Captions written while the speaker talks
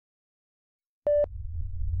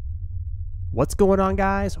What's going on,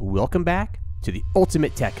 guys? Welcome back to the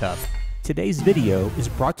Ultimate Tech Hub. Today's video is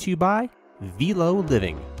brought to you by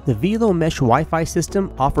Viloliving. The Vilo Mesh Wi-Fi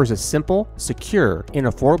system offers a simple, secure, and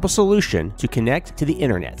affordable solution to connect to the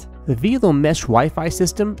internet. The Vilo Mesh Wi-Fi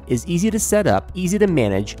system is easy to set up, easy to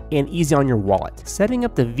manage, and easy on your wallet. Setting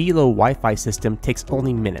up the Vilo Wi-Fi system takes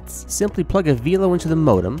only minutes. Simply plug a Vilo into the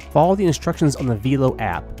modem, follow the instructions on the Vilo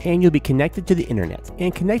app, and you'll be connected to the internet.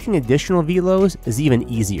 And connecting additional Vilos is even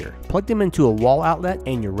easier. Plug them into a wall outlet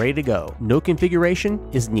and you're ready to go. No configuration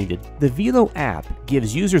is needed. The Vilo app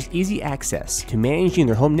gives users easy access to managing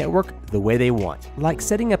their home network the way they want, like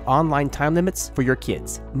setting up online time limits for your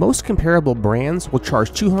kids. Most comparable brands will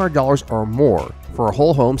charge $200 or more for a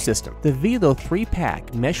whole home system. The Vilo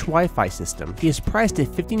 3-pack Mesh Wi-Fi system is priced at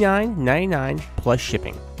 $59.99 plus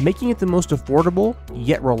shipping, making it the most affordable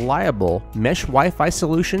yet reliable mesh Wi-Fi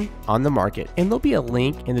solution on the market. And there'll be a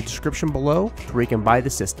link in the description below where you can buy the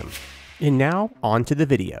system. And now, on to the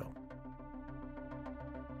video.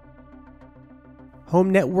 Home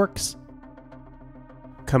networks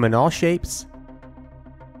come in all shapes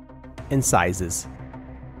and sizes.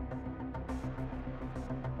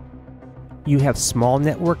 You have small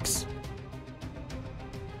networks,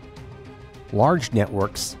 large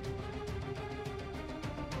networks.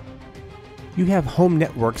 You have home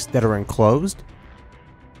networks that are enclosed,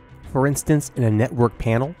 for instance in a network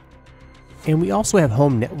panel. And we also have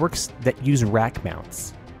home networks that use rack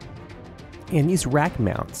mounts. And these rack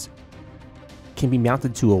mounts can be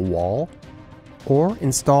mounted to a wall or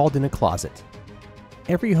installed in a closet.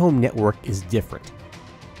 Every home network is different.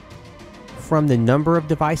 From the number of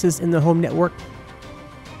devices in the home network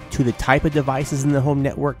to the type of devices in the home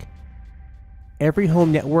network, every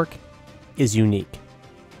home network is unique.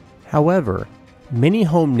 However, many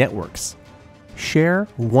home networks share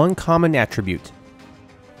one common attribute,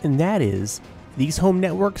 and that is these home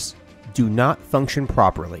networks do not function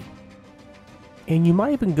properly. And you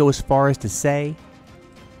might even go as far as to say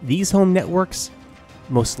these home networks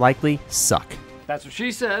most likely suck. That's what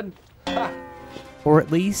she said. Or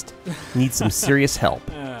at least need some serious help.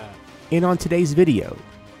 And on today's video,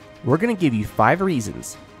 we're going to give you 5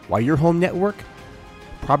 reasons why your home network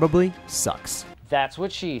probably sucks. That's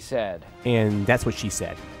what she said. And that's what she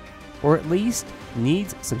said. Or at least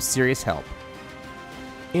needs some serious help.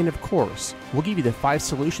 And of course, we'll give you the 5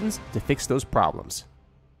 solutions to fix those problems.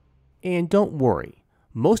 And don't worry,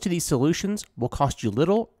 most of these solutions will cost you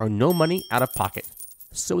little or no money out of pocket.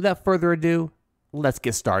 So without further ado, let's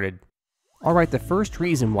get started. Alright, the first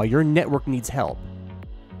reason why your network needs help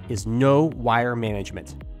is no wire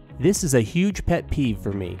management. This is a huge pet peeve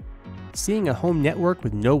for me. Seeing a home network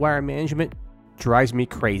with no wire management drives me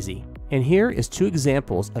crazy. And here is 2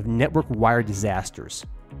 examples of network wire disasters.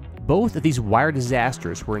 Both of these wire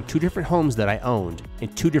disasters were in 2 different homes that I owned in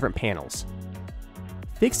 2 different panels.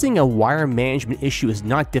 Fixing a wire management issue is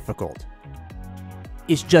not difficult.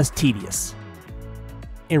 It's just tedious.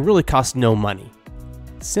 And really costs no money.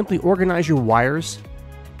 Simply organize your wires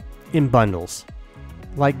in bundles.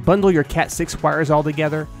 Like bundle your Cat 6 wires all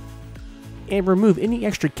together and remove any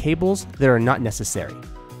extra cables that are not necessary.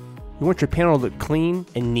 You want your panel to look clean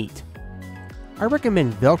and neat. I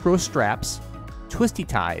recommend Velcro straps, twisty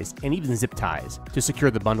ties, and even zip ties to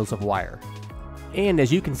secure the bundles of wire. And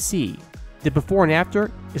as you can see, the before and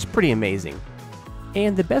after is pretty amazing.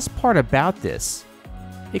 And the best part about this,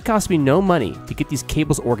 it cost me no money to get these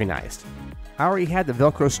cables organized. I already had the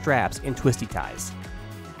Velcro straps and twisty ties.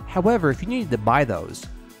 However, if you needed to buy those,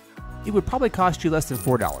 it would probably cost you less than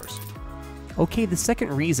 $4. Okay, the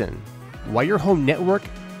second reason why your home network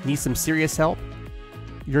needs some serious help,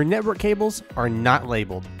 your network cables are not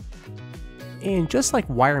labeled. And just like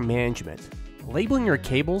wire management, labeling your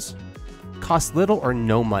cables costs little or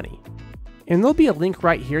no money. And there'll be a link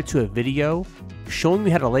right here to a video showing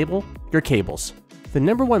you how to label your cables. The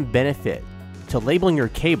number one benefit to labeling your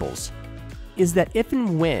cables is that if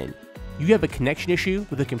and when you have a connection issue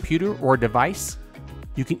with a computer or a device,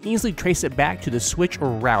 you can easily trace it back to the switch or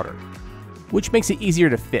router, which makes it easier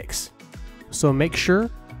to fix. So make sure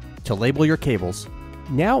to label your cables.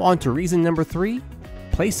 Now on to reason number 3,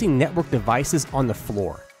 placing network devices on the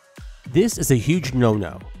floor. This is a huge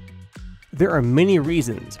no-no. There are many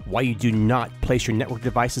reasons why you do not place your network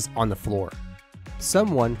devices on the floor.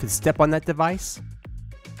 Someone could step on that device.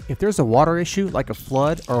 If there's a water issue like a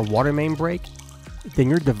flood or a water main break, then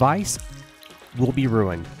your device will be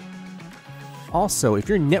ruined. Also, if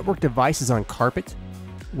your network device is on carpet,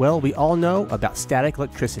 well, we all know about static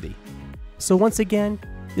electricity. So once again,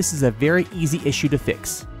 this is a very easy issue to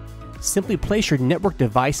fix. Simply place your network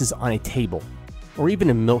devices on a table or even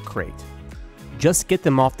a milk crate. Just get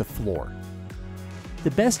them off the floor.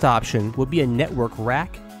 The best option would be a network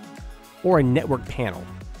rack or a network panel.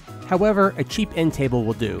 However, a cheap end table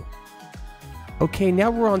will do. Okay, now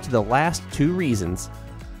we're on to the last 2 reasons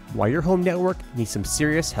why your home network needs some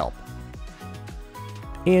serious help.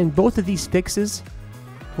 And both of these fixes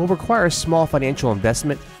will require a small financial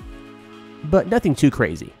investment, but nothing too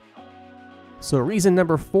crazy. So reason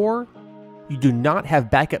number 4, you do not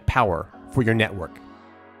have backup power for your network.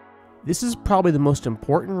 This is probably the most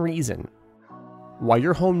important reason why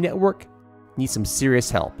your home network needs some serious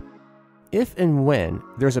help. If and when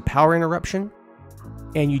there's a power interruption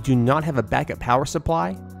and you do not have a backup power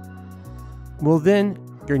supply, well then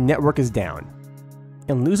your network is down.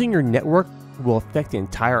 And losing your network will affect the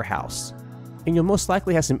entire house, and you'll most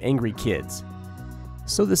likely have some angry kids.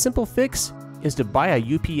 So the simple fix is to buy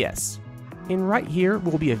a UPS. And right here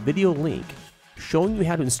will be a video link showing you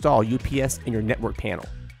how to install UPS in your network panel.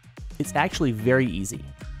 It's actually very easy.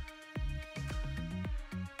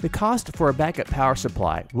 The cost for a backup power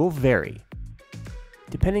supply will vary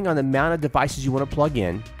depending on the amount of devices you want to plug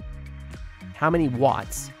in, how many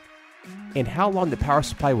watts, and how long the power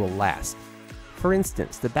supply will last. For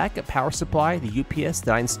instance, the backup power supply, the UPS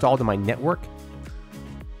that I installed in my network,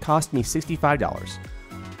 cost me $65,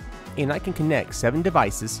 and I can connect 7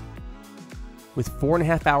 devices with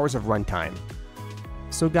 4.5 hours of runtime.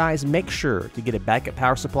 So guys, make sure to get a backup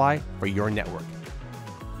power supply for your network.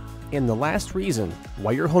 And the last reason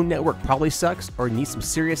why your home network probably sucks or needs some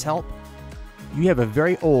serious help, you have a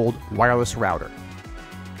very old wireless router.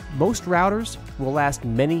 Most routers will last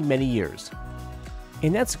many, many years,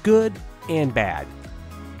 and that's good and bad.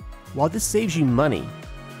 While this saves you money,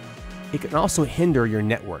 it can also hinder your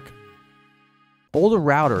network. Older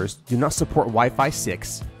routers do not support Wi-Fi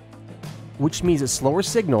 6, which means a slower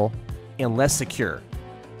signal and less secure.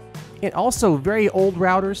 And also, very old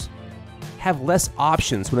routers have less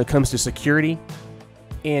options when it comes to security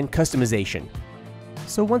and customization.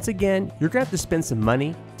 So once again, you're going to have to spend some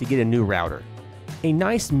money to get a new router. A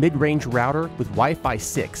nice mid-range router with Wi-Fi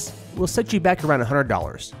 6 will set you back around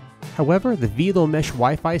 $100. However, the Vilo Mesh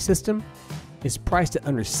Wi-Fi system is priced at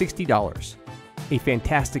under $60. A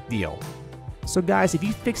fantastic deal. So guys, if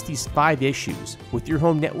you fix these 5 issues with your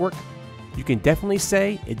home network, you can definitely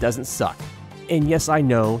say it doesn't suck. And yes, I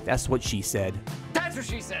know, that's what she said. That's what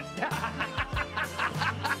she said.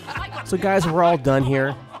 So guys, we're all done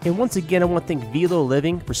here. And once again, I want to thank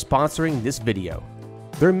Viloliving for sponsoring this video.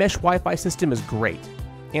 Their mesh Wi-Fi system is great.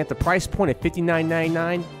 And at the price point of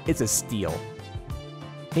 $59.99, it's a steal.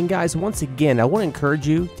 And guys, once again, I want to encourage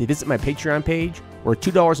you to visit my Patreon page, where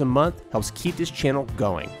 $2 a month helps keep this channel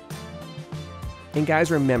going. And guys,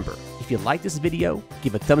 remember, if you like this video,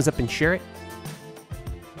 give a thumbs up and share it.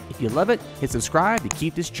 If you love it, hit subscribe to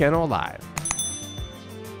keep this channel alive.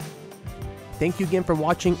 Thank you again for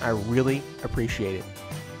watching. I really appreciate it.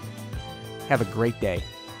 Have a great day.